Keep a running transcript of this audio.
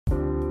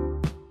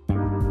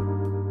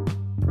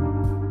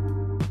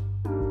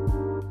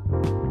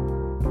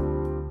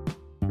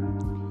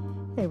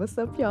what's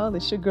up, y'all?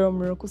 It's your girl,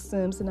 Miracle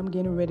Sims, and I'm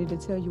getting ready to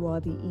tell you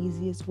all the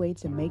easiest way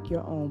to make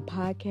your own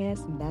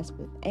podcast, and that's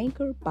with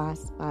Anchor by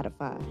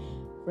Spotify.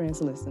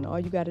 Friends, listen, all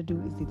you got to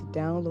do is either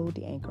download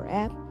the Anchor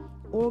app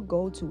or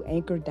go to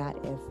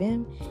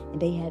anchor.fm, and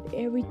they have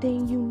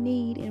everything you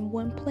need in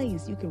one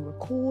place. You can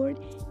record,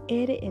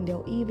 edit, and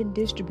they'll even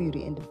distribute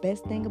it. And the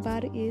best thing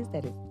about it is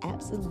that it's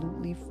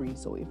absolutely free.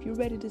 So if you're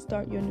ready to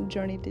start your new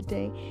journey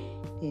today,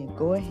 then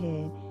go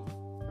ahead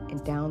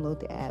and download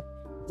the app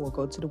or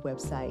go to the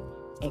website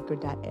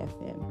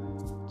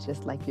anchor.fm,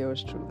 just like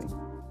yours truly.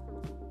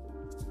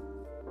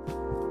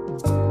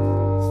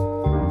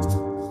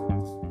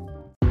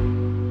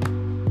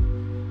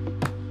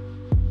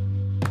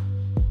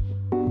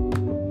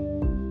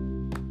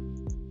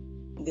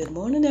 Good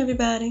morning,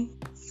 everybody.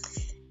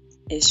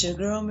 It's your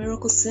girl,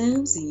 Miracle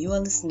Sims, and you are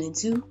listening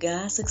to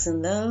God, Sex,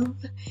 and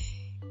Love,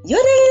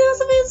 your daily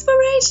dose of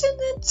inspiration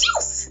and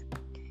juice.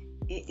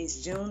 It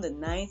is June the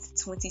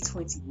 9th,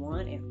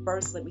 2021, and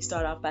first let me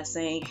start off by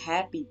saying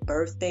happy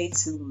birthday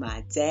to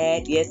my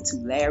dad, yes, to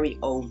Larry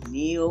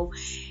O'Neal.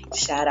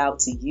 Shout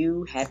out to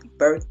you. Happy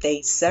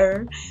birthday,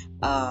 sir.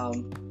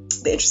 The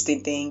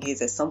interesting thing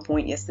is at some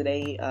point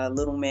yesterday,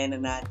 little man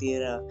and I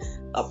did a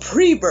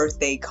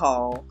pre-birthday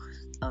call,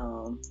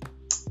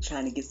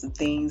 trying to get some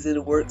things in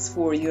the works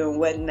for you and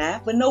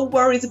whatnot, but no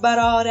worries about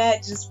all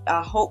that. Just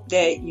I hope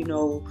that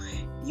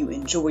you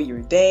enjoy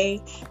your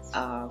day.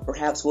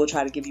 Perhaps we'll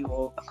try to give you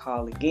a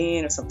call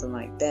again or something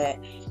like that.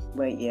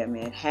 But yeah,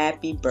 man,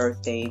 happy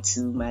birthday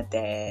to my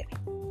dad,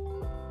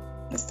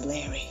 Mr.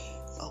 Larry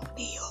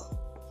O'Neal.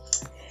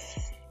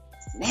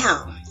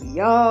 Now,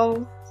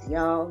 y'all.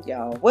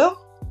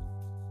 Well,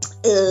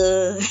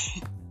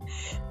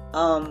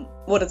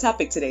 the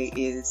topic today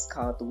is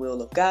called the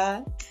Will of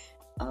God.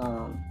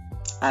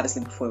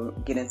 Obviously, before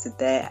we get into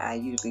that, I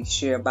usually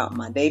share about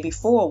my day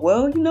before.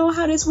 Well, you know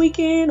how this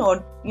weekend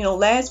or,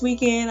 last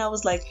weekend, I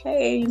was like,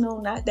 hey,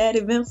 not that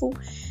eventful.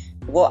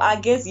 Well, I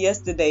guess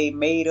yesterday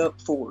made up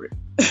for it.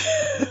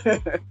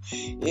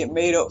 It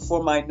made up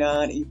for my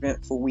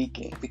non-eventful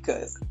weekend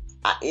because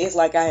it's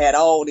like I had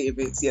all the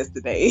events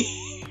yesterday.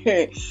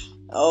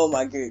 Oh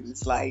my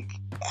goodness.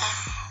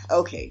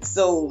 Okay,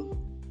 so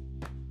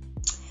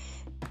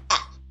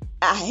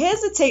I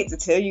hesitate to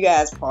tell you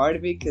guys part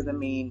of it because,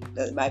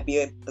 that might be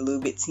a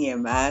little bit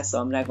TMI, so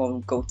I'm not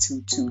going to go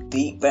too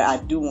deep, but I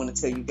do want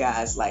to tell you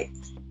guys,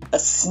 a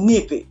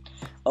snippet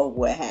of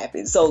what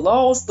happened. So,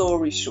 long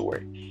story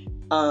short,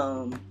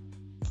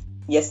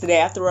 yesterday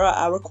after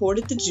I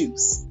recorded the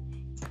juice,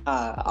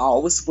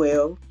 all was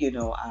well,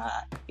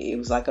 it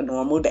was like a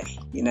normal day,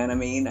 you know what I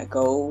mean? I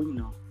go,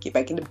 get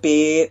back into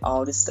bed,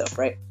 all this stuff,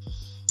 right?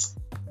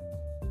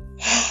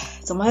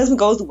 So, my husband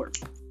goes to work.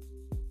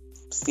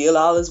 Still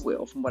all is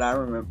well from what I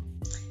remember.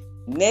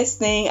 Next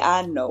thing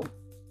I know,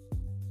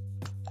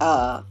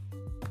 I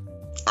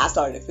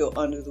started to feel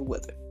under the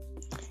weather.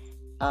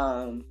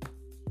 Now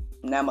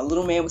my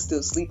little man was still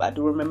asleep. I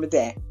do remember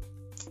that.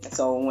 And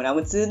so when I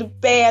went to the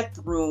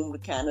bathroom to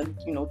kind of,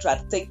 try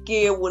to take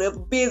care of whatever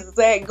business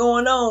I had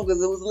going on, because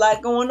there was a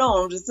lot going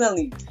on, I'm just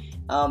telling you.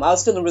 I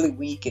was feeling really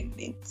weak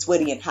and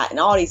sweaty and hot and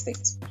all these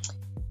things.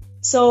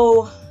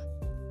 So,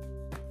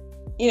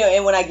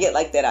 and when I get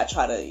like that, I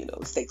try to,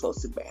 stay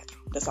close to the bathroom.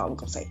 That's all I'm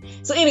going to say.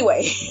 So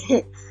anyway,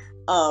 so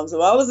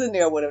I was in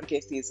there, whatever the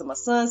case is. So my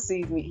son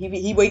sees me.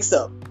 He wakes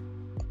up,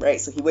 right?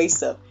 So he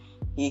wakes up.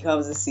 He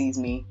comes and sees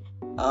me.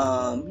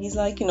 He's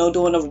like,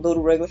 doing a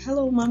little regular,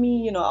 hello,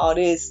 mommy, all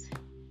this.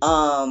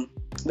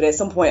 But at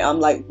some point, I'm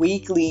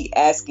weekly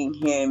asking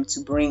him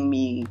to bring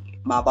me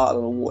my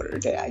bottle of water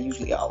that I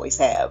usually always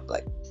have,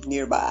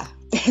 nearby.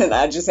 And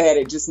I just had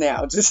it just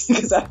now, just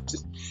because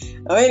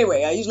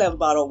anyway, I usually have a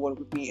bottle of water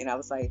with me, and I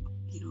was like,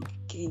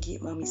 can you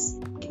give me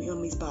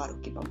mommy's bottle?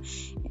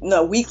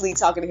 Weekly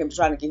talking to him,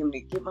 trying to get him to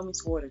get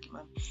mommy's water.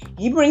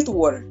 He brings the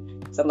water.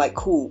 So I'm like,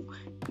 cool.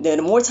 Then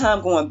the more time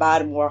going by,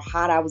 the more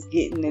hot I was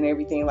getting and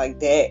everything like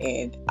that.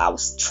 And I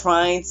was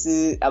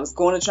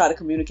going to try to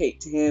communicate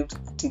to him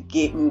to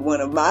get me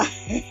one of my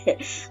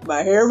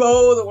hair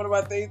bows or one of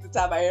my things to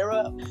tie my hair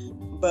up.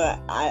 But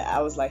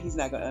I was like, he's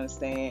not going to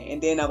understand.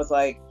 And then I was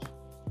like,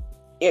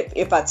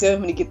 if I tell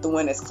him to get the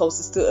one that's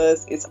closest to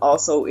us, it's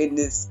also in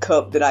this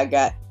cup that I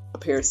got a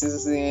pair of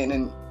scissors in,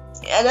 and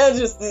I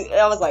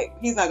was like,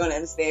 he's not gonna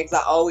understand because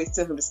I always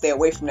tell him to stay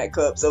away from that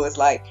cup. So it's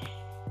like,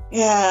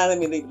 yeah, let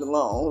me leave it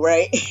alone,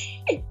 right?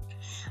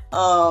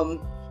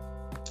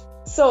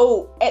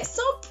 So at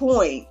some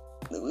point,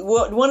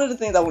 one of the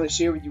things I want to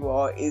share with you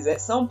all is at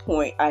some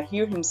point I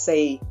hear him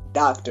say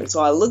doctor. So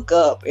I look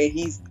up and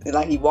he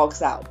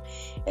walks out,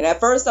 and at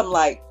first I'm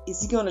like, is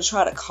he gonna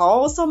try to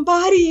call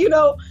somebody,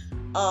 But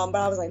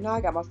I was like, no, I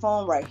got my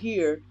phone right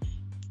here.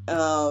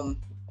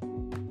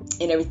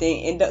 And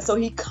everything, and so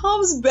he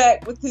comes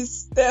back with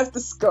his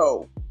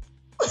stethoscope.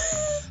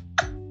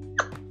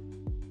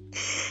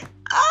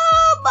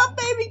 My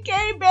baby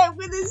came back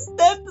with his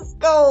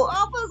stethoscope.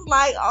 I was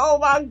like, oh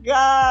my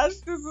gosh,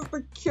 this is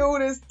the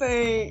cutest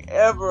thing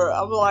ever.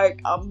 I'm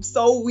like, I'm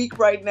so weak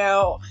right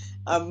now.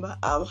 I'm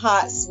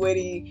hot,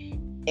 sweaty,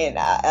 and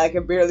I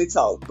can barely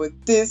talk,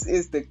 but this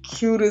is the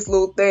cutest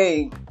little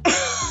thing.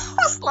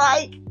 It's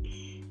like,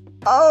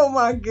 oh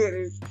my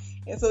goodness.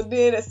 And so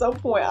then at some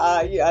point,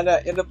 I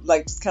end up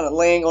like just kind of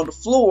laying on the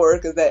floor,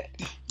 because that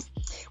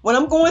when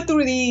I'm going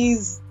through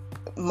these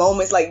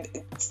moments, like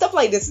stuff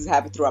like this has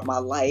happened throughout my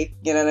life,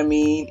 you know what I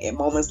mean? And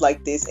moments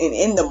like this, and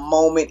in the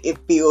moment, it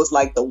feels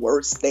like the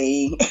worst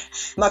thing.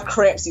 My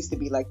cramps used to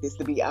be like this,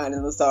 to be honest.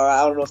 I'm sorry,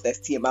 I don't know if that's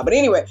TMI, but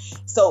anyway,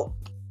 so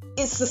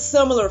it's a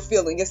similar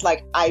feeling. It's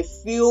like I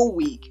feel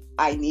weak.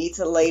 I need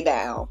to lay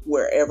down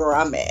wherever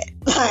I'm at.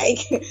 Like,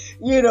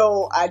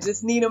 I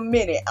just need a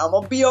minute. I'm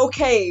gonna be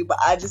okay, but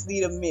I just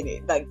need a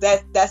minute. Like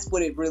that's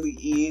what it really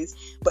is.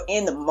 But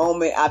in the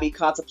moment, I be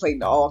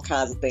contemplating all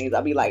kinds of things. I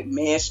be like,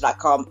 man, should I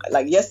call?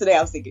 Like yesterday,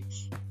 I was thinking,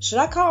 should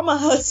I call my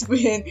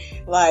husband?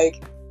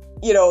 Like,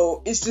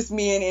 it's just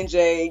me and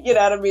NJ. You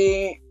know what I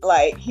mean?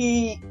 Like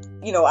he,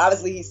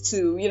 obviously he's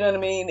 2. You know what I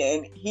mean?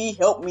 And he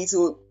helped me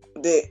to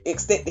the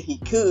extent that he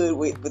could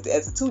with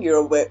as a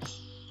 2-year-old, but.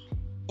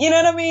 You know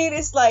what I mean?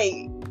 It's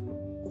like,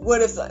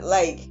 what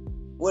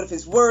if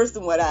it's worse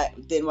than what I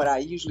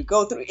usually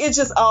go through? It's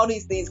just all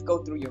these things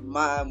go through your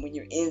mind when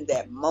you're in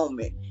that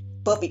moment.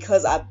 But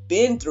because I've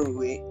been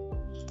through it,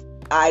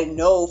 I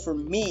know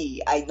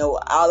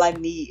all I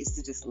need is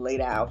to just lay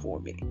down for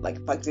a minute. Like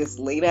if I just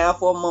lay down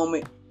for a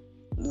moment,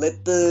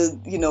 let the,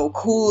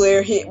 cool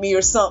air hit me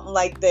or something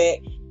like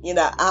that,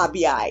 I'll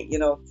be all right,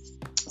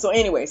 So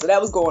anyway, so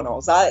that was going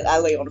on. So I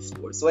lay on the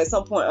floor. So at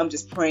some point I'm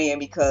just praying,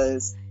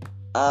 because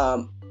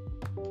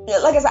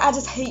like I said, I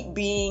just hate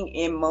being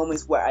in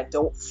moments where I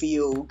don't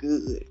feel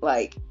good. Or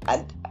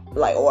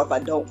if I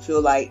don't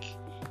feel like,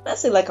 not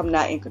say like I'm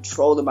not in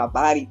control of my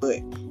body, but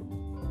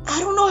I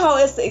don't know how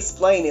else to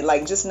explain it.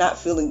 Like just not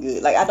feeling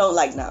good. Like I don't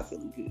like not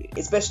feeling good,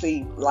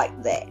 especially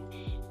like that.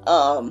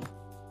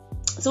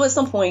 So at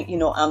some point,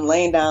 I'm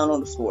laying down on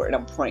the floor and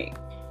I'm praying.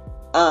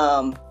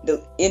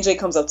 The NJ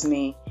comes up to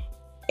me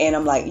and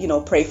I'm like,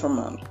 pray for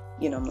mommy.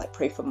 I'm like,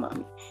 pray for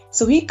mommy.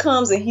 So he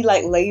comes and he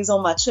like lays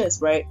on my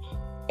chest, right?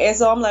 And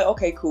so I'm like,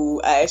 okay,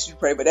 cool. I asked you to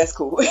pray, but that's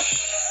cool.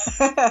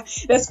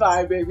 That's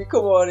fine, baby.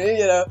 Come on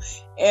in,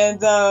 And,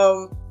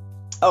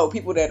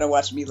 people that are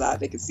watching me live,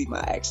 they can see my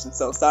action.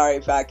 So sorry,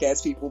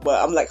 podcast people,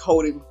 but I'm like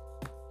holding,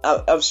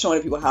 I'm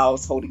showing people how I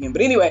was holding him.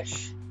 But anyway,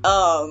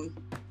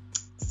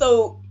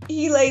 so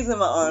he lays in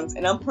my arms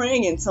and I'm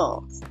praying in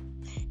tongues,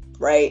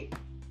 right?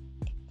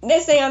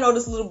 Next thing I know,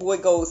 this little boy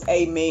goes,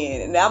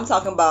 amen. And I'm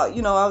talking about,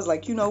 I was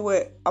like, you know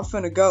what? I'm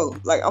finna go.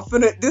 Like,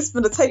 this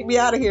finna take me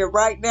out of here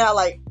right now.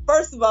 Like,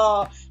 first of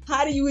all,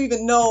 how do you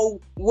even know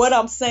what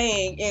I'm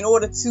saying in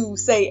order to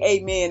say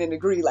amen and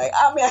agree? Like,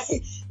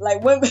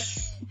 when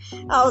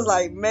I was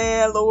like,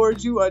 man,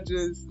 Lord, you are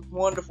just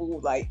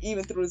wonderful. Like,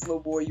 even through this little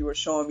boy, you were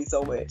showing me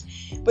so much.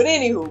 But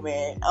anywho,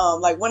 man,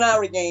 like when I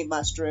regained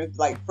my strength,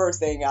 like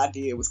first thing I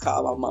did was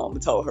call my mom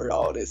and told her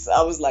all this.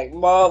 I was like,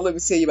 Mom, let me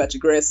tell you about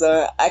your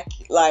grandson.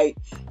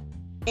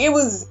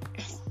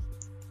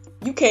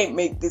 You can't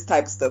make this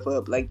type of stuff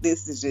up. Like,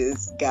 this is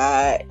just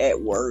God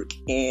at work,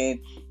 and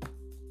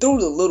through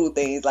the little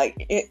things,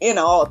 like in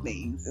all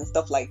things and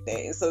stuff like that.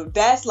 And so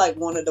that's like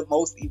one of the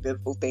most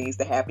eventful things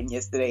that happened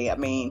yesterday. I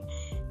mean,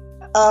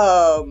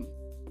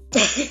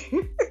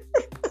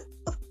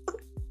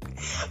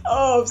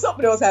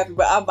 something else happened,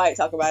 but I might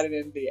talk about it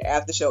in the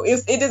after show.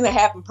 It doesn't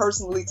happen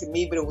personally to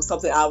me, but it was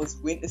something I was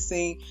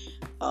witnessing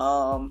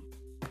online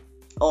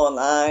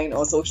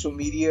on social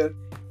media.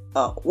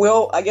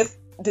 I guess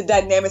the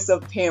dynamics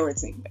of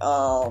parenting.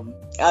 I'll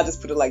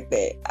just put it like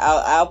that.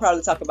 I'll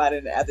probably talk about it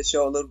in the after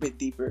show a little bit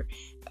deeper,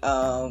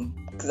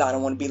 because I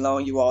don't want to be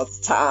long you all's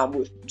time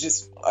with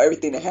just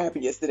everything that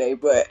happened yesterday.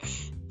 But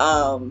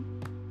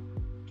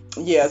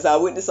yeah, so I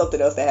witnessed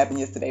something else that happened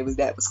yesterday.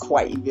 That was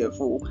quite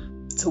eventful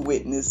to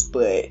witness,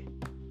 but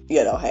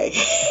hey,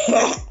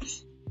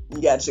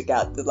 you gotta check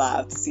out the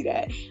live to see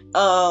that.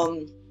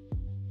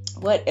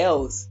 What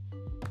else?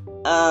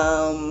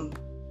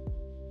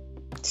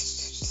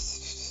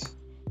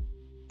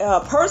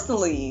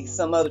 Personally,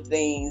 some other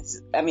things.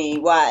 I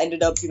mean, I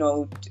ended up,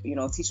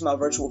 teaching my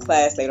virtual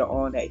class later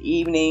on that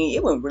evening.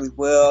 It went really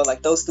well.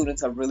 Like, those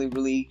students are really,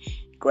 really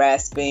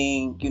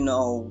grasping,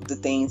 the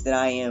things that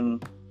I am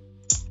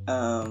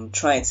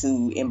trying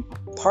to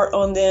impart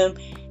on them.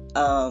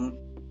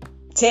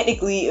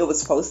 Technically, it was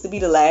supposed to be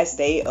the last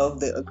day of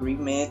the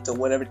agreement or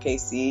whatever the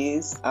case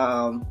is.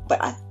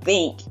 But I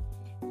think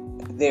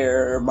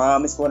their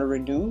mom is going to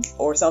renew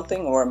or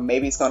something, or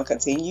maybe it's going to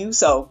continue.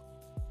 So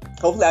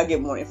hopefully I'll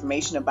get more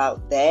information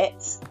about that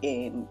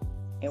and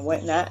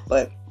whatnot.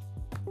 But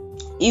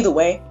either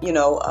way,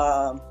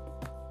 yeah,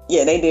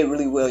 they did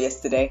really well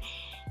yesterday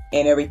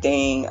and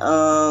everything.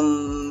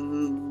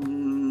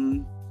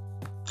 I'm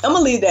going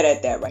to leave that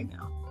at that right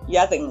now.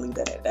 Yeah, I think I'm going to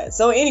leave that at that.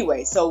 So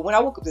anyway, when I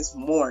woke up this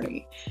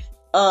morning,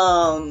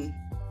 when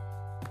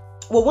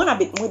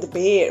I went to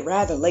bed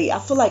rather late, I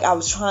feel like I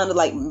was trying to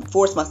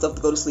force myself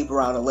to go to sleep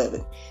around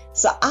 11.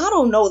 So I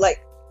don't know,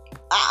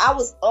 I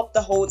was up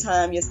the whole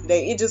time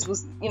yesterday. It just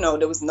was,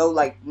 there was no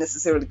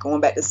necessarily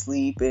going back to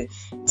sleep and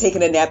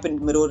taking a nap in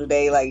the middle of the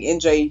day. Like,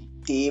 NJ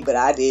did, but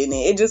I didn't.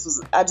 And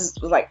I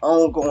just was like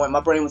ongoing.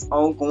 My brain was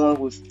ongoing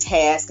with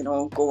tasks and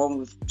ongoing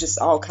with just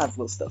all kinds of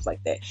little stuff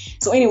like that.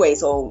 So anyway,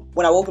 so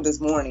when I woke up this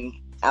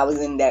morning, I was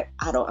in that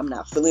I'm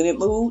not feeling it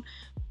mood.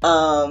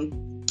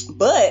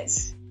 But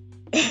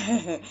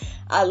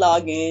I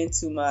log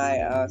into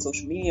my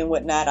social media and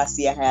whatnot. I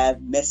see I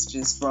have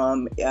messages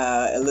from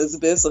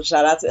Elizabeth. So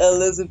shout out to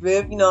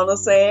Elizabeth. You know what I'm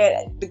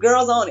saying? The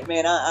girl's on it,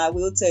 man. I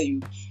will tell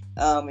you.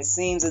 It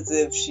seems as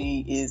if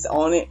she is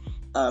on it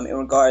in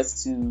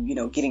regards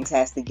to, getting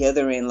tasks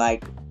together and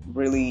like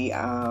really,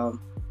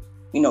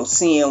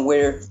 seeing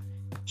where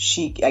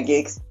she, I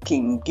guess,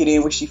 can get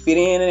in where she fit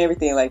in and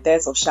everything like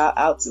that. So shout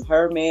out to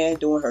her, man,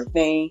 doing her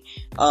thing.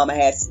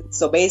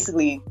 So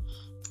basically,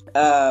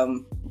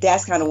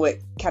 that's kind of what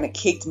kind of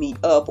kicked me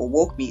up or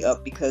woke me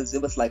up, because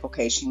it was like,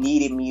 okay, she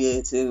needed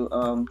me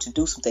to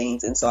do some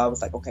things. And so I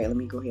was like, okay, let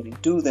me go ahead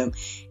and do them.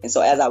 And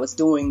so as I was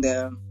doing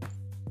them,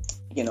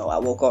 I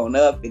woke on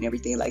up and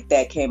everything like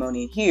that, came on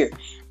in here.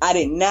 I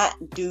did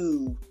not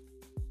do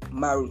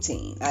my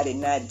routine. I did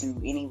not do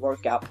any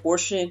workout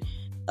portion.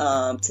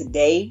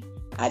 Today,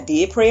 I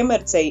did pray and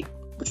meditate,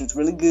 which was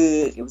really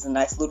good. It was a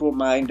nice little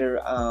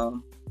reminder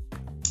and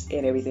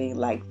everything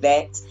like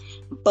that.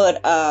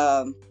 But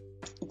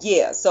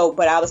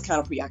but I was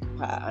kind of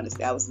preoccupied,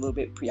 honestly. I was a little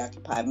bit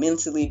preoccupied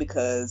mentally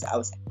because I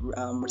was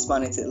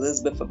responding to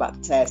Elizabeth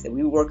about the task that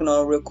we were working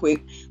on real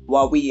quick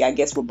while I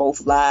guess we're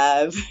both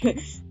live,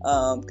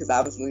 because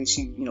obviously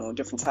she, in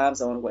different time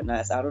zone and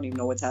whatnot, so I don't even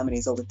know what time it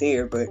is over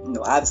there, but,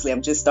 obviously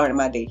I'm just starting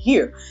my day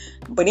here.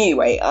 But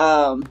anyway,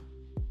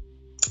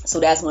 so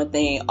that's one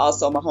thing.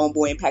 Also, my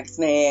homeboy in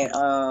Pakistan,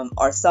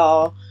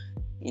 Arsal,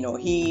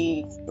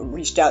 he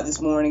reached out this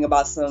morning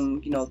about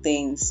some,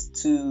 things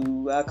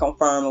to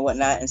confirm and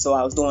whatnot. And so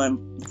I was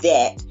doing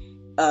that.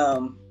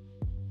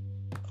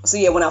 So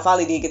yeah, when I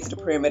finally did get to the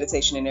prayer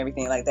meditation and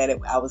everything like that,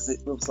 it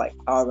was like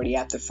already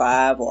after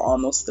 5 or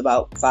almost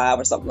about 5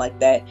 or something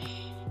like that.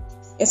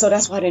 And so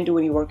that's why I didn't do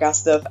any workout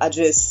stuff. I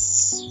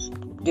just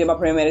did my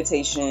prayer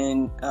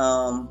meditation.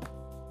 And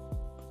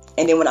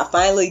then when I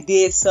finally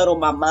did settle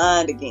my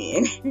mind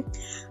again,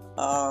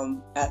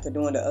 after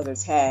doing the other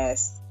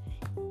tasks,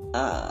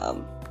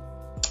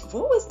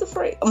 what was the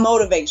phrase?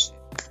 Motivation.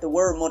 The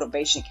word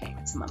motivation came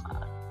into my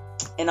mind.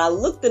 And I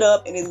looked it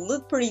up and it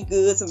looked pretty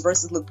good. Some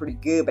verses looked pretty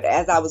good. But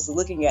as I was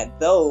looking at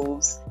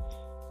those,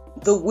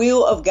 the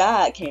will of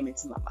God came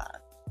into my mind.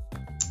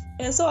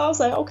 And so I was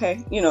like,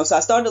 okay, so I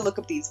started to look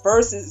up these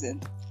verses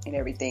and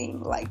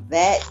everything like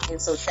that.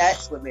 And so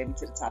that's what led me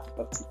to the topic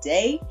of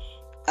today.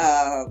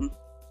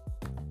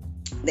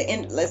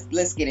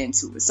 Let's get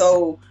into it.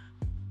 So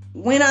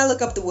when I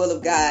look up the will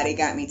of God, it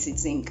got me to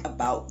think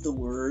about the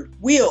word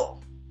will.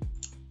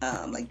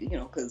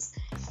 Because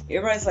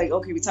everybody's like,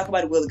 okay, we talk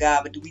about the will of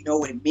God, but do we know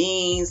what it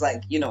means?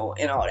 Like, and all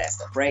that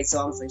stuff, right? So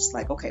I was just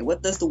like, okay,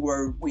 what does the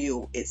word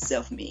will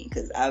itself mean?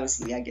 Because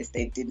obviously, I guess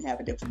they didn't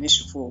have a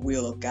definition for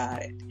will of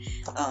God.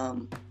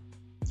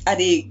 I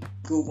did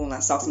Google and I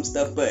saw some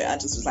stuff, but I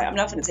just was like, I'm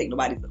not going to take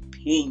nobody's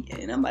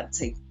opinion. I'm about to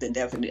take the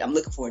definition. I'm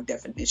looking for a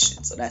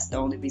definition. So that's the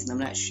only reason I'm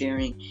not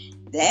sharing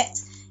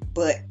that.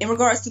 But in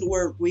regards to the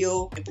word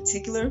will in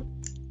particular,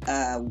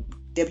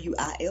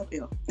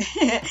 W-I-L-L,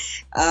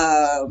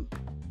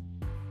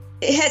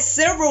 it has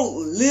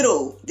several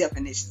little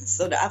definitions.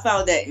 So I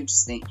found that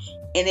interesting.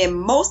 And then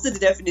most of the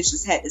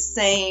definitions had the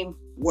same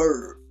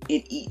word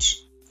in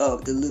each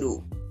of the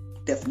little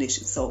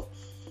definitions. So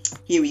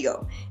here we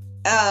go.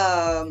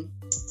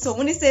 So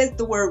when it says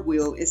the word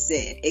will, it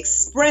said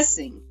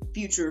expressing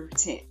future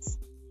tense,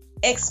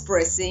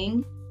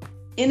 expressing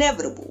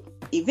inevitable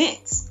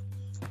events,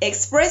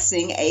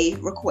 expressing a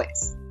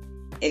request,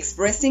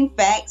 expressing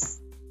facts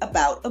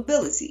about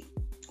ability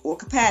or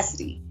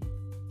capacity,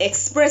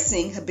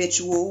 expressing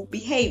habitual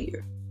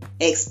behavior,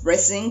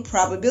 expressing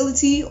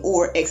probability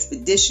or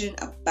expectation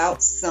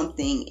about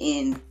something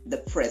in the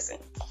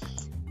present.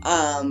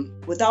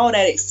 With all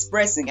that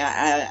expressing,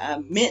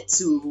 I meant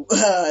to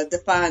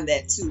define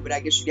that too, but I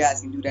guess you guys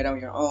can do that on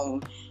your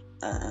own.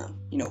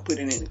 Put it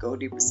in the Go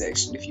Deeper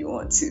section if you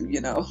want to,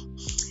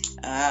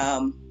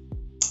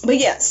 But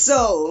yeah,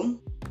 so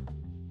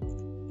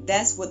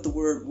that's what the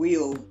word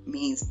will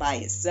means by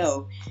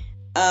itself.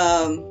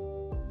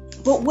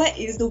 But what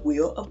is the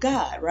will of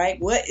God, right?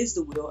 What is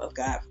the will of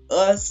God for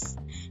us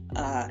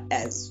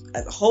as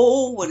a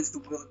whole? What is the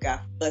will of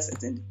God for us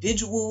as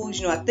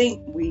individuals? I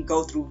think we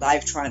go through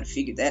life trying to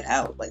figure that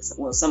out. Like,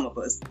 some of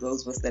us,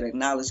 those of us that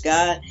acknowledge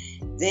God,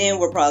 then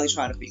we're probably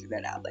trying to figure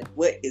that out. Like,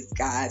 what is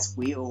God's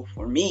will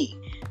for me?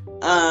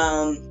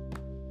 I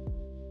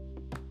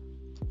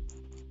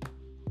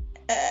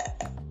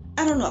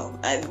don't know.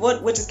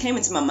 What just came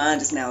into my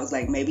mind just now is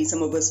like, maybe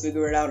some of us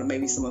figure it out and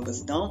maybe some of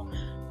us don't.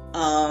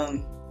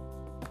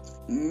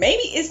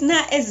 Maybe it's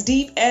not as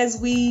deep as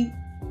we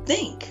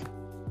think.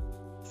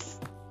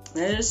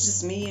 That's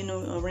just me and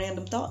a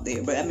random thought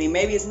there. But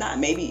maybe it's not.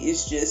 Maybe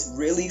it's just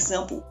really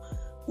simple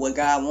what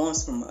God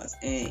wants from us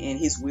and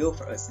his will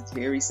for us. It's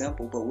very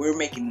simple, but we're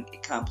making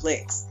it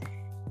complex.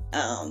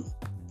 I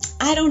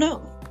don't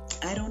know.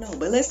 I don't know,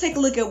 but let's take a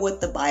look at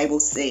what the Bible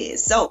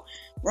says. So,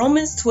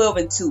 Romans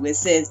 12:2, it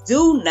says,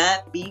 "Do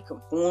not be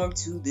conformed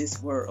to this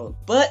world,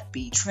 but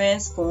be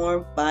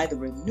transformed by the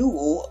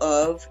renewal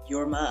of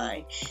your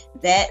mind,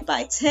 that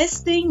by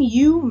testing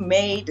you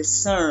may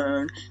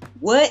discern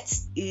what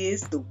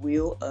is the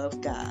will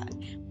of God,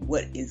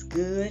 what is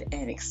good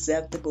and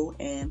acceptable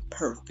and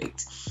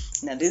perfect."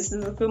 Now, this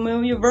is a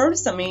familiar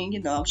verse. I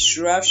mean, I'm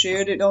sure I've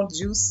shared it on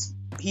Juice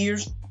here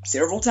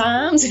several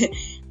times.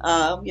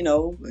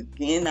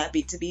 Again, not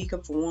to be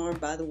conformed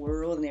by the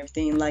world and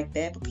everything like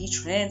that, but be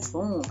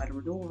transformed by the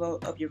renewal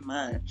of your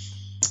mind.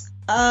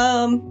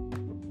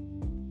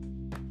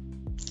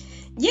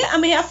 Yeah, I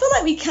mean, I feel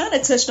like we kind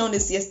of touched on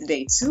this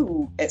yesterday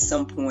too at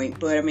some point,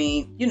 but I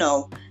mean,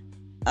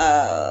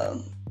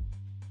 I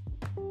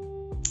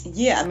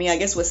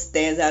guess what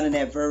stands out in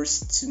that verse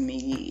to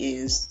me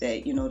is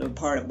that, the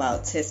part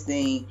about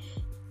testing,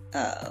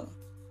 by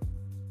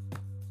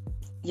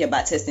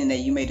testing that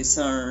you may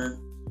discern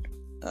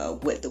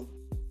what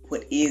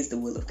is the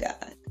will of God.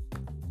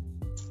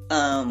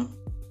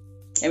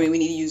 We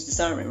need to use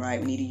discernment,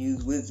 right? We need to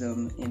use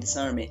wisdom and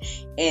discernment.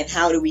 And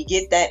how do we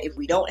get that if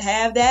we don't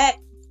have that?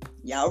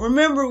 Y'all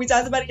remember, we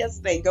talked about it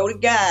yesterday. Go to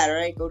God,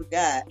 right? Go to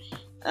God.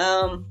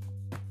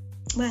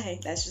 But hey,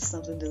 that's just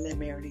something to let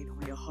marinate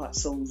on your heart,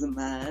 souls, and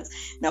minds.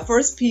 Now,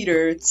 1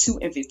 Peter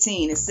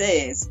 2:15, it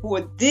says,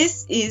 "For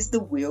this is the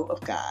will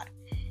of God,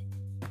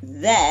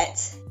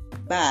 that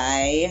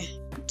by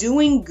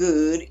doing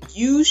good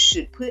you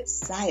should put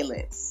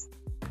silence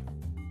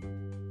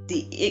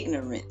the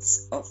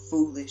ignorance of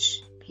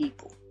foolish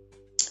people."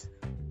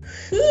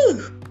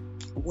 Whew.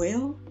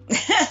 Well,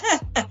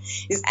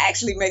 this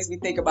actually makes me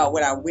think about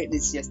what I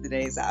witnessed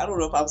yesterday. So I don't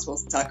know if I'm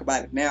supposed to talk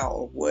about it now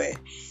or what.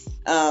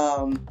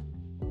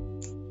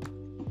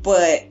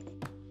 But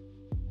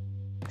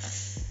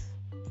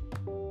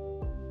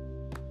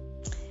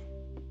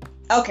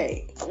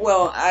okay,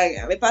 well,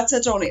 if I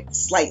touch on it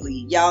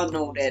slightly, y'all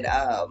know that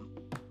I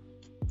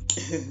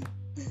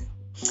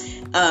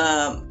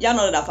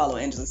follow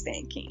Angela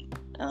Stan King,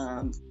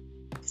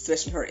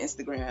 especially her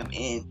Instagram,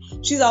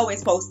 and she's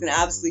always posting.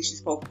 Obviously, she's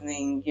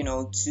posting,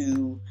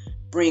 to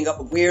bring up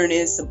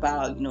awareness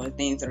about, the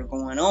things that are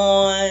going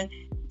on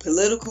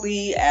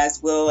politically,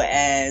 as well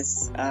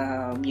as,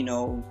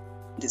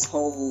 this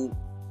whole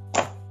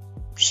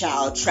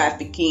child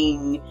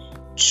trafficking,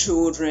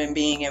 children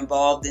being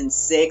involved in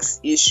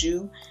sex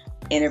issue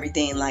and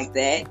everything like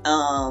that,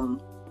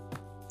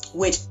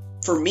 which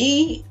for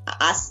me,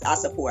 I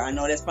support. I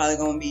know that's probably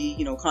going to be,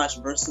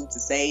 controversial to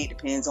say. It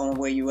depends on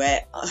where you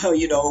at, and how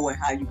you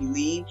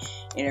believe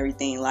and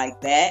everything like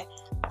that.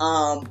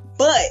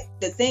 But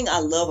the thing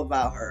I love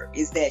about her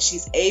is that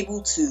she's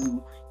able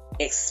to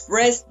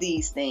express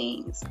these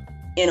things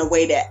in a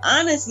way that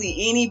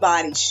honestly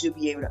anybody should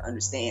be able to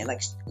understand.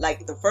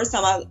 Like the first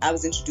time I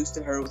was introduced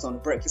to her was on the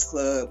Breakfast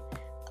Club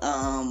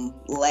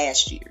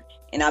last year,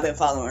 and I've been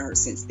following her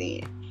since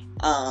then.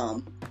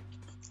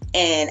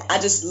 And I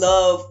just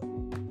love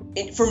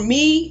it. For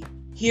me,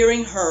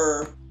 hearing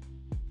her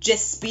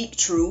just speak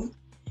truth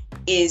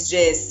is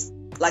just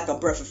like a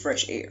breath of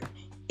fresh air.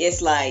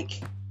 It's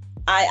like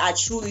I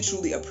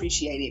truly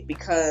appreciate it,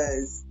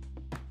 because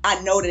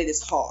I know that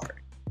it's hard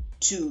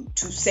to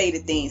say the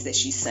things that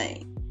she's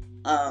saying,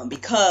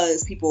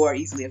 because people are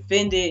easily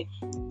offended.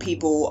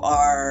 People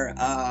are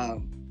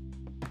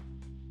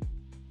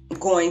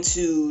going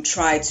to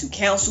try to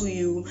counsel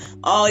you,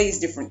 all these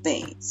different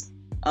things.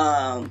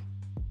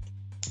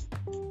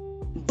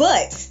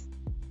 But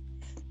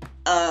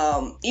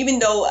even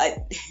though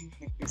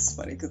it's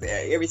funny because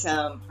every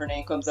time her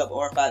name comes up,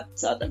 or if I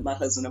talk to my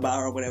husband about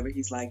her or whatever,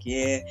 he's like,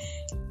 yeah,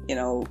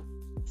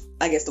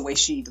 I guess the way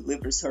she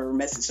delivers her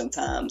message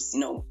sometimes,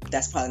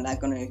 that's probably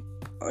not gonna,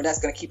 or that's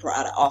gonna keep her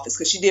out of office,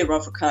 because she did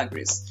run for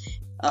Congress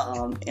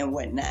and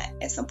whatnot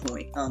at some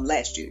point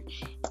last year.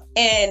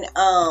 And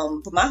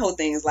but my whole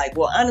thing is like,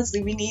 well,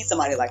 honestly, we need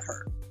somebody like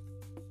her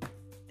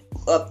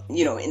up,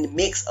 in the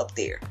mix up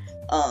there,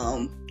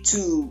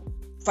 to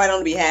fight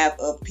on behalf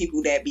of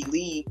people that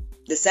believe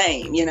the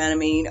same. You know what I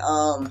mean?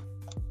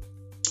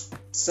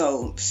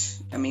 So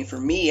I mean, for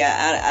me,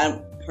 I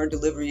her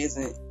delivery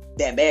isn't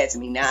that bad to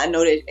me. Now I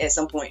know that at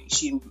some point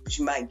she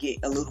might get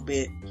a little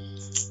bit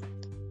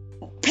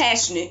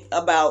passionate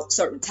about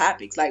certain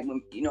topics, like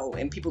when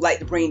and people like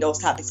to bring those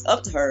topics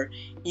up to her.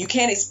 You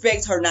can't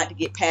expect her not to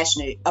get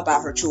passionate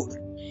about her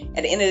children.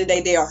 At the end of the day,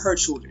 they are her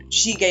children.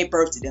 She gave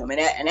birth to them,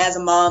 and as a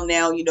mom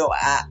now,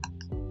 I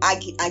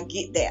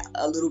get that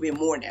a little bit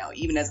more now,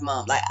 even as a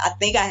mom. Like, I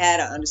think I had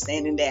an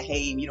understanding that,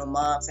 hey,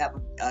 moms have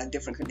a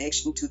different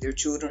connection to their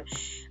children.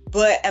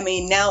 But I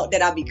mean, now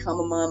that I become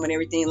a mom and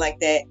everything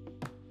like that,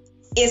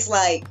 it's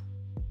like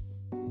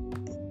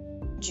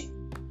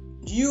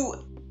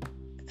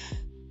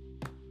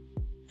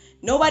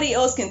nobody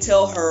else can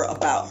tell her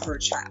about her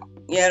child.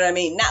 You know what I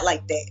mean? Not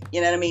like that.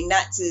 You know what I mean?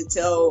 Not to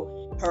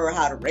tell her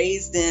how to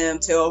raise them,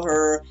 tell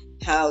her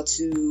how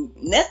to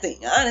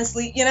nothing,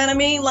 honestly. You know what I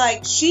mean?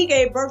 Like, she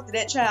gave birth to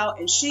that child,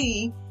 and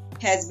she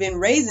has been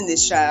raising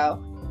this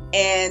child,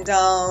 and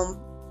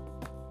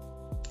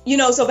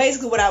So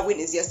basically what I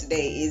witnessed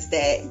yesterday is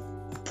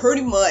that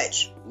pretty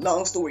much,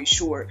 long story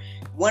short,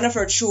 one of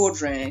her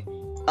children,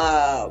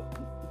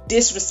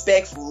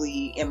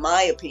 disrespectfully, in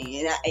my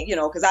opinion,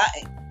 because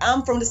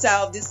I'm from the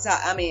South. This is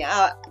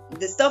how,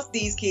 the stuff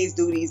these kids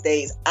do these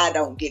days, I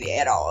don't get it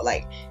at all.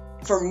 Like,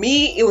 for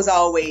me, it was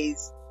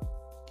always,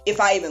 if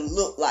I even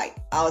looked like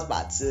I was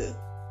about to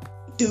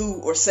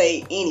do or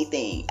say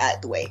anything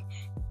out the way,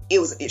 it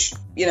was an issue.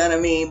 You know what I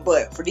mean?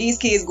 But for these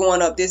kids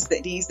growing up these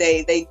days,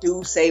 they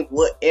do say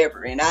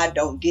whatever, and I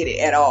don't get it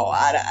at all.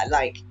 I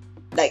like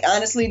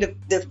honestly,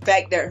 the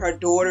fact that her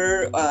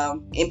daughter,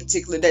 in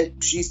particular,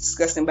 that she's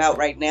discussing about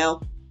right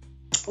now,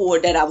 or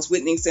that I was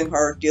witnessing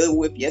her dealing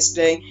with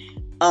yesterday,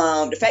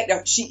 the fact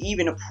that she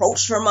even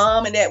approached her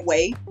mom in that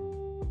way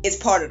is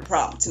part of the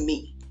problem to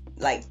me.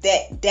 Like,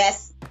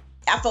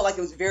 I felt like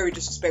it was very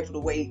disrespectful the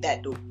way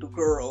that the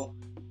girl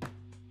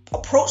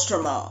approached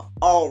her mom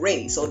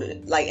already. So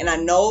and I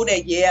know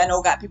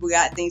that, people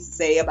got things to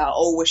say about,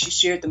 well, she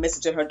shared the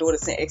message that her daughter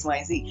sent X, Y,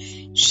 and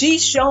Z.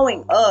 She's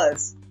showing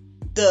us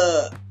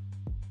the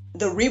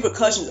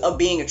repercussions of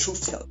being a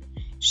truth teller.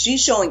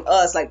 She's showing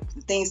us, like,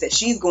 the things that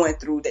she's going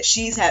through, that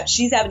she's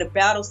having to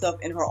battle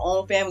stuff in her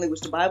own family,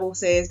 which the Bible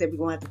says that we're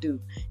going to have to do.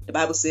 The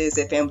Bible says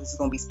that families are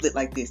going to be split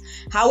like this.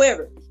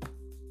 However,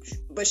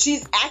 but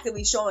she's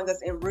actively showing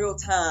us in real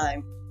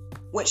time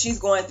what she's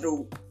going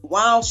through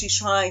while she's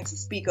trying to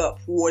speak up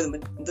for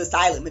the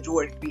silent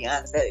majority, to be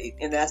honest.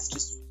 And that's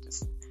just,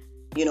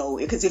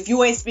 because if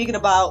you ain't speaking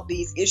about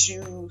these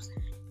issues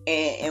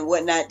and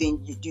whatnot, then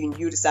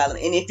you're the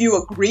silent. And if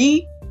you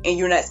agree and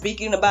you're not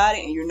speaking about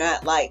it, and you're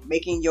not, like,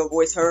 making your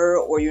voice heard,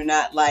 or you're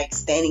not, like,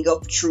 standing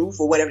up for truth,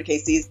 or whatever the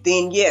case is,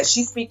 then yeah,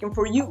 she's speaking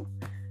for you,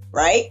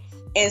 right?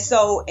 And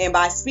so, and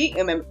by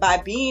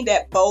being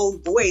that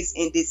bold voice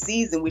in this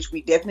season, which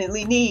we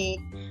definitely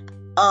need,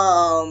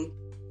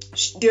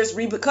 there's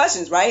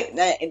repercussions, right?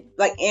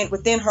 And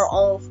within her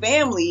own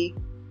family,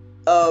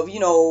 of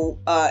people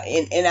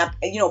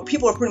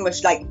are pretty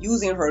much, like,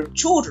 using her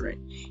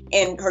children,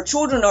 and her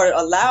children are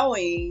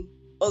allowing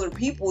other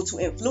people to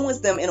influence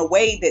them in a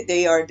way that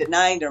they are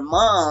denying their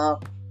mom.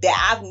 That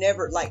I've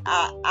never, like,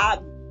 I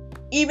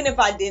even if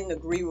I didn't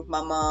agree with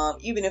my mom,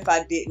 even if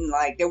I didn't,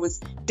 like, there's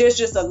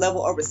just a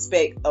level of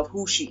respect of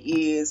who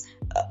she is.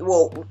 A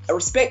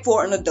respect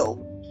for an adult,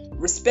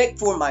 respect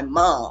for my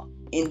mom,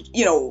 and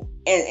and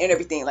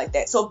everything like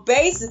that. So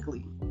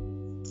basically,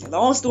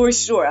 long story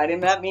short, I did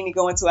not mean to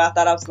go into it. I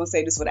thought I was going to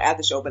say this for the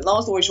after show, but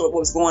long story short, what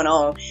was going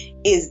on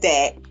is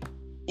that,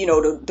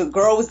 the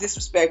girl was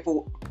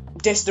disrespectful.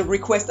 Just the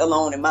request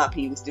alone, in my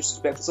opinion, was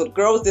disrespectful. So the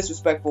girl was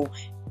disrespectful,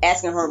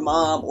 asking her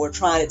mom, or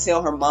trying to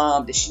tell her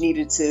mom that she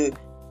needed to,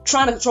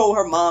 trying to control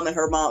her mom and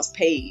her mom's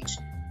page,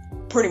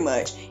 pretty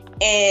much.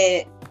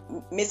 And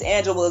Miss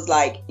Angela was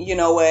like, you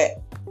know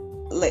what?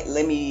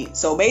 Let me.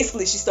 So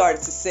basically, she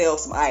started to sell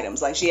some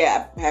items. Like, she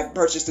had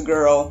purchased the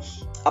girl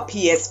a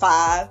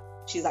PS5.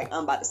 She's like,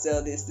 I'm about to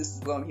sell this. This is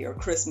going to be her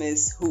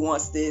Christmas. Who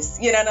wants this?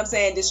 You know what I'm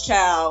saying? This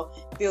child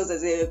feels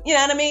as if, you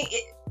know what I mean?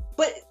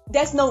 But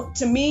that's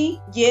to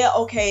me, yeah,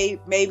 okay,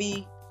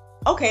 maybe,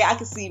 okay, I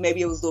can see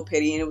maybe it was a little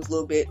petty, and it was a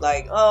little bit,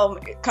 like,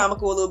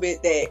 comical a little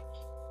bit that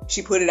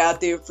she put it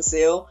out there for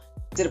sale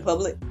to the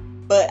public.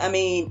 But, I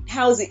mean,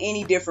 how is it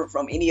any different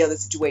from any other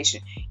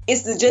situation?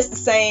 It's just the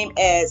same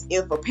as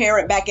if a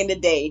parent back in the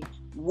day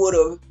would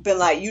have been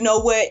like, you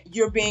know what,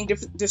 you're being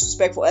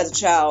disrespectful as a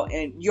child,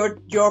 and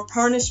your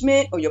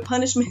punishment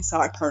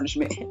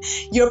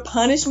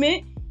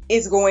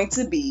is going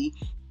to be,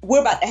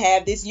 we're about to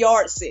have this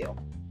yard sale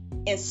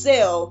and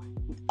sell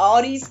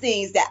all these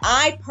things that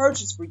I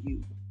purchased for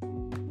you,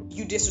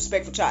 you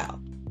disrespectful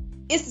child.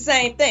 It's the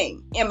same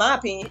thing, in my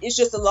opinion. It's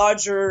just a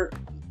larger,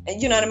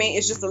 you know what I mean?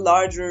 It's just a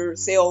larger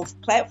sales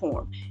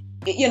platform.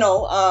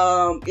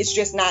 It's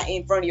just not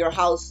in front of your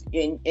house,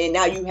 and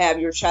now you have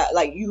your child,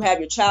 like, you have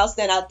your child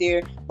stand out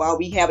there while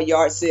we have a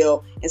yard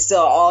sale and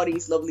sell all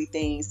these lovely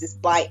things, this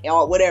bike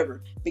or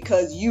whatever,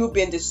 because you've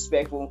been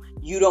disrespectful.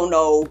 You don't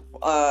know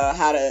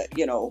how to,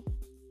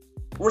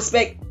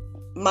 respect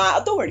my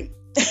authority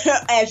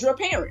as your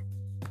parent.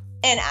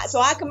 And so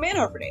I commend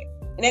her for that.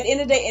 And at the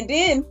end of the day, and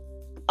then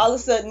all of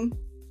a sudden,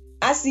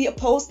 I see a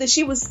post that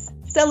she was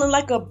selling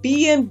like a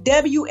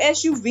BMW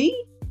SUV.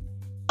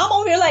 I'm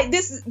over here like,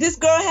 this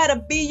girl had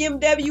a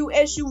BMW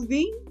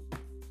SUV.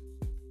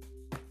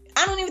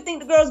 I don't even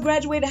think the girl's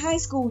graduated high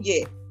school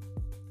yet.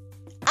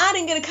 I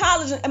didn't get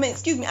I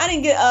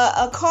didn't get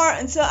a car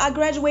until I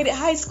graduated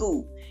high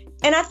school.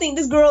 And I think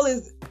this girl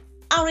is,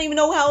 I don't even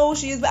know how old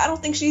she is, but I don't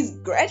think she's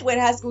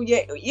graduated high school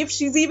yet, if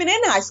she's even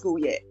in high school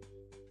yet.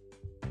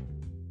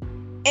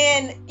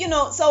 And,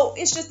 so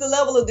it's just a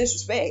level of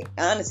disrespect,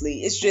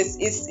 honestly. It's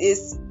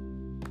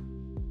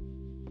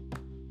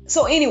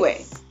so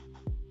anyway,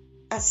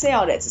 I say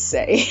all that to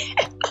say,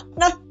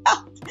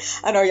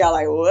 I know y'all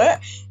like, what?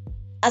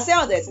 I say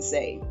all that to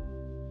say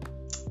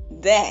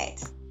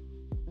that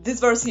this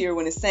verse here,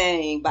 when it's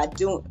saying, by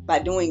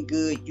doing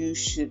good, you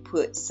should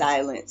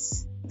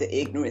silence the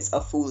ignorance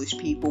of foolish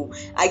people.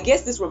 I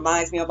guess this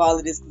reminds me of all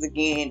of this, because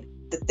again,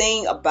 the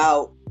thing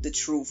about the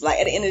truth. Like,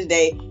 at the end of the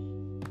day,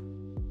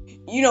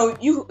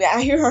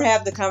 I hear her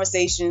have the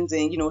conversations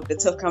and, the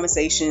tough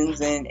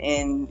conversations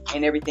and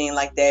everything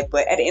like that.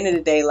 But at the end of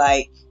the day,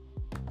 like,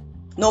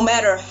 no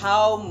matter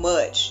how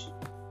much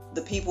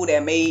the people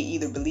that may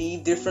either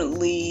believe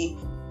differently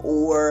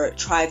or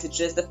try to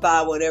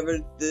justify whatever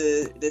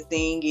the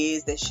thing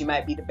is that she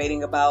might be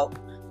debating about,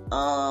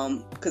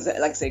 because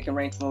like I said, it can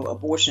range from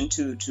abortion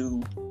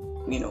to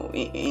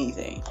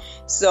anything.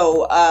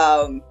 So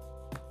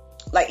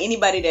like,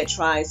 anybody that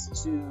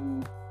tries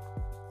to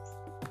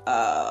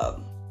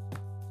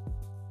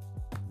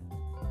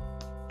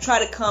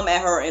try to come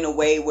at her in a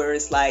way where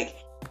it's like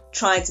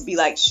trying to be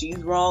like she's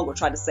wrong, or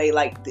try to say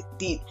like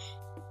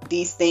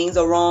these things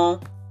are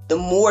wrong, the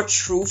more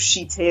truth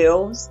she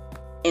tells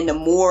and the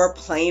more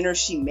plainer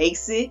she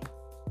makes it,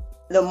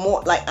 the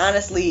more, like,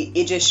 honestly,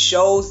 it just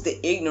shows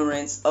the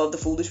ignorance of the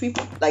foolish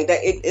people. Like, that,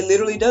 it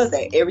literally does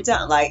that every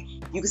time. Like,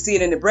 you can see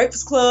it in the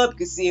Breakfast Club. You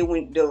can see it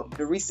when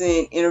the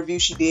recent interview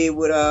she did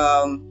with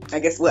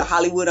with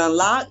Hollywood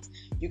Unlocked.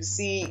 You can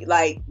see,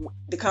 like,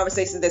 the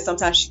conversations that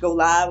sometimes she go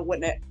live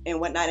and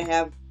whatnot and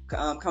have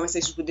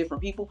conversations with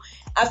different people.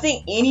 I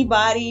think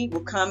anybody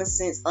with common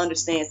sense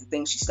understands the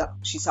things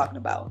she's talking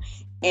about,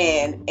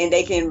 and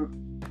they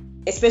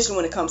can, especially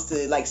when it comes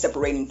to, like,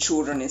 separating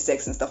children and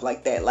sex and stuff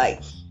like that.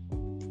 Like,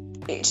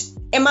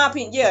 in my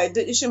opinion,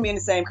 it shouldn't be in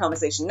the same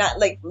conversation. Not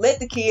like, let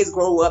the kids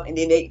grow up and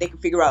then they can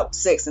figure out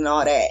sex and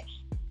all that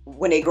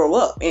when they grow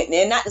up.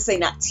 And not to say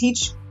not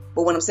teach,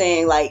 but what I'm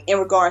saying, like, in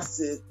regards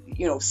to,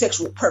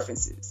 sexual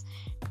preferences.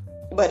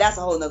 But that's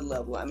a whole nother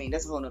level. I mean,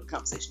 that's a whole nother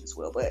conversation as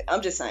well. But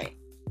I'm just saying,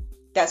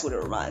 that's what it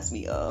reminds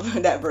me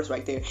of, that verse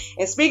right there.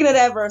 And speaking of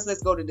that verse,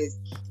 let's go to this.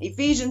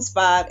 Ephesians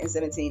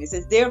 5:17. It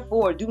says,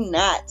 therefore, do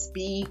not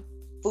be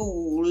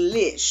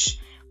foolish,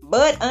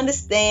 but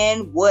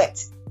understand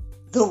what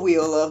the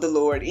will of the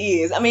Lord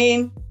is. I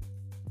mean,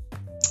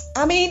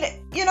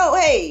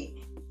 hey.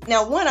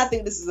 Now, one, I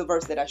think this is a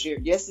verse that I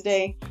shared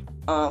yesterday.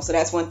 So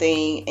that's one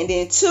thing. And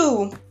then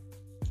two,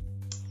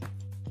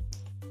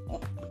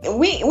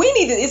 we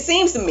need to, it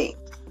seems to me,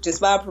 just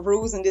by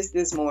perusing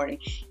this morning,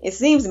 it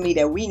seems to me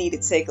that we need to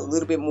take a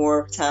little bit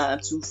more time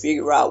to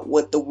figure out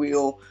what the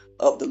will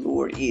of the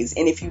Lord is.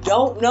 And if you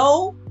don't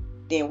know,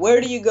 then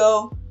where do you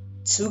go?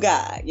 To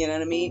God. You know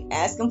what I mean?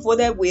 Ask him for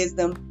that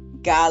wisdom,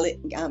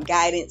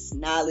 guidance,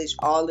 knowledge,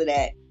 all of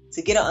that,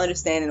 to get an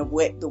understanding of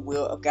what the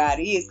will of God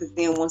is. Because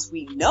then once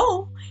we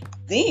know,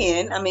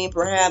 then, I mean,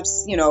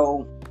 perhaps,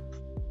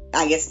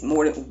 I guess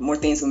more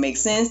things will make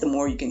sense, the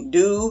more you can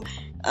do.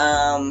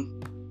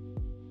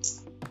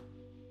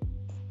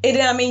 And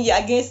then,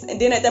 I guess,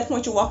 and then at that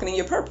point, you're walking in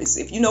your purpose.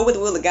 If you know what the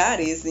will of God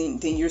is, then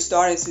you're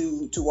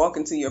starting to walk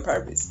into your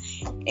purpose.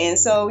 And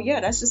so,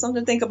 that's just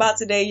something to think about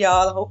today,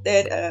 y'all. I hope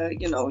that,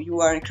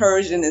 you are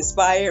encouraged and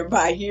inspired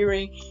by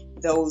hearing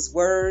those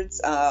words.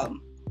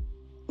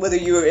 Whether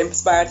you're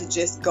inspired to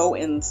just go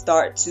and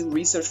start to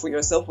research for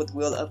yourself what the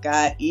will of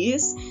God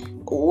is,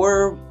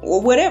 or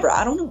whatever.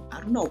 I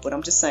don't know, but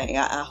I'm just saying,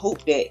 I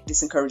hope that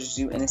this encourages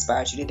you and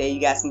inspires you today.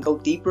 You guys can go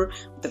deeper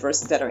with the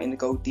verses that are in the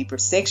Go Deeper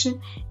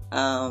section.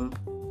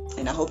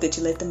 And I hope that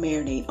you let them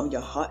marinate on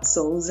your heart,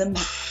 souls, and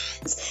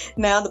minds.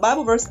 Now, the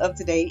Bible verse of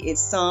today is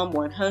Psalm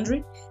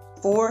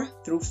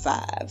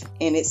 100:4-5.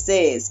 And it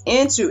says,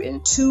 enter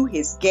into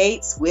his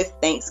gates with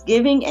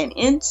thanksgiving and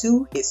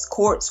into his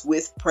courts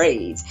with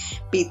praise.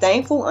 Be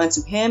thankful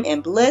unto him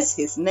and bless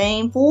his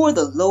name, for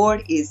the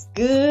Lord is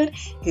good.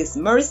 His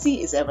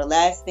mercy is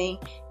everlasting,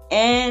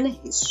 and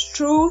his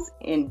truth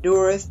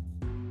endureth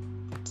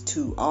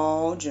to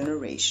all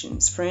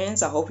generations.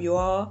 Friends, I hope you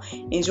all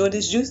enjoyed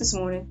this juice this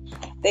morning.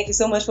 Thank you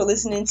so much for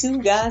listening to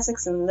God,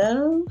 Sex, and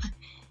Love,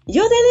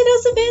 your daily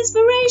dose of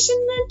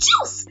inspiration and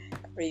juice. I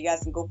pray you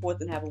guys can go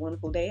forth and have a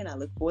wonderful day, and I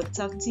look forward to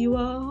talking to you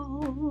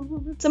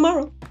all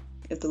tomorrow,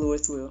 if the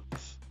Lord's will.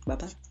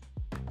 Bye-bye.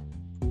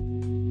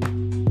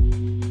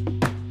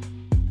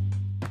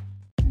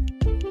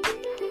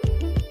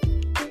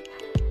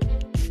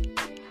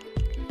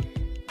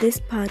 This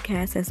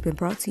podcast has been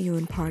brought to you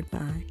in part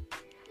by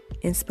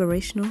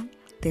Inspirational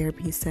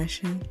Therapy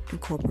Session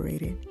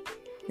Incorporated,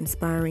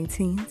 inspiring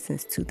teens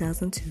since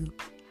 2002.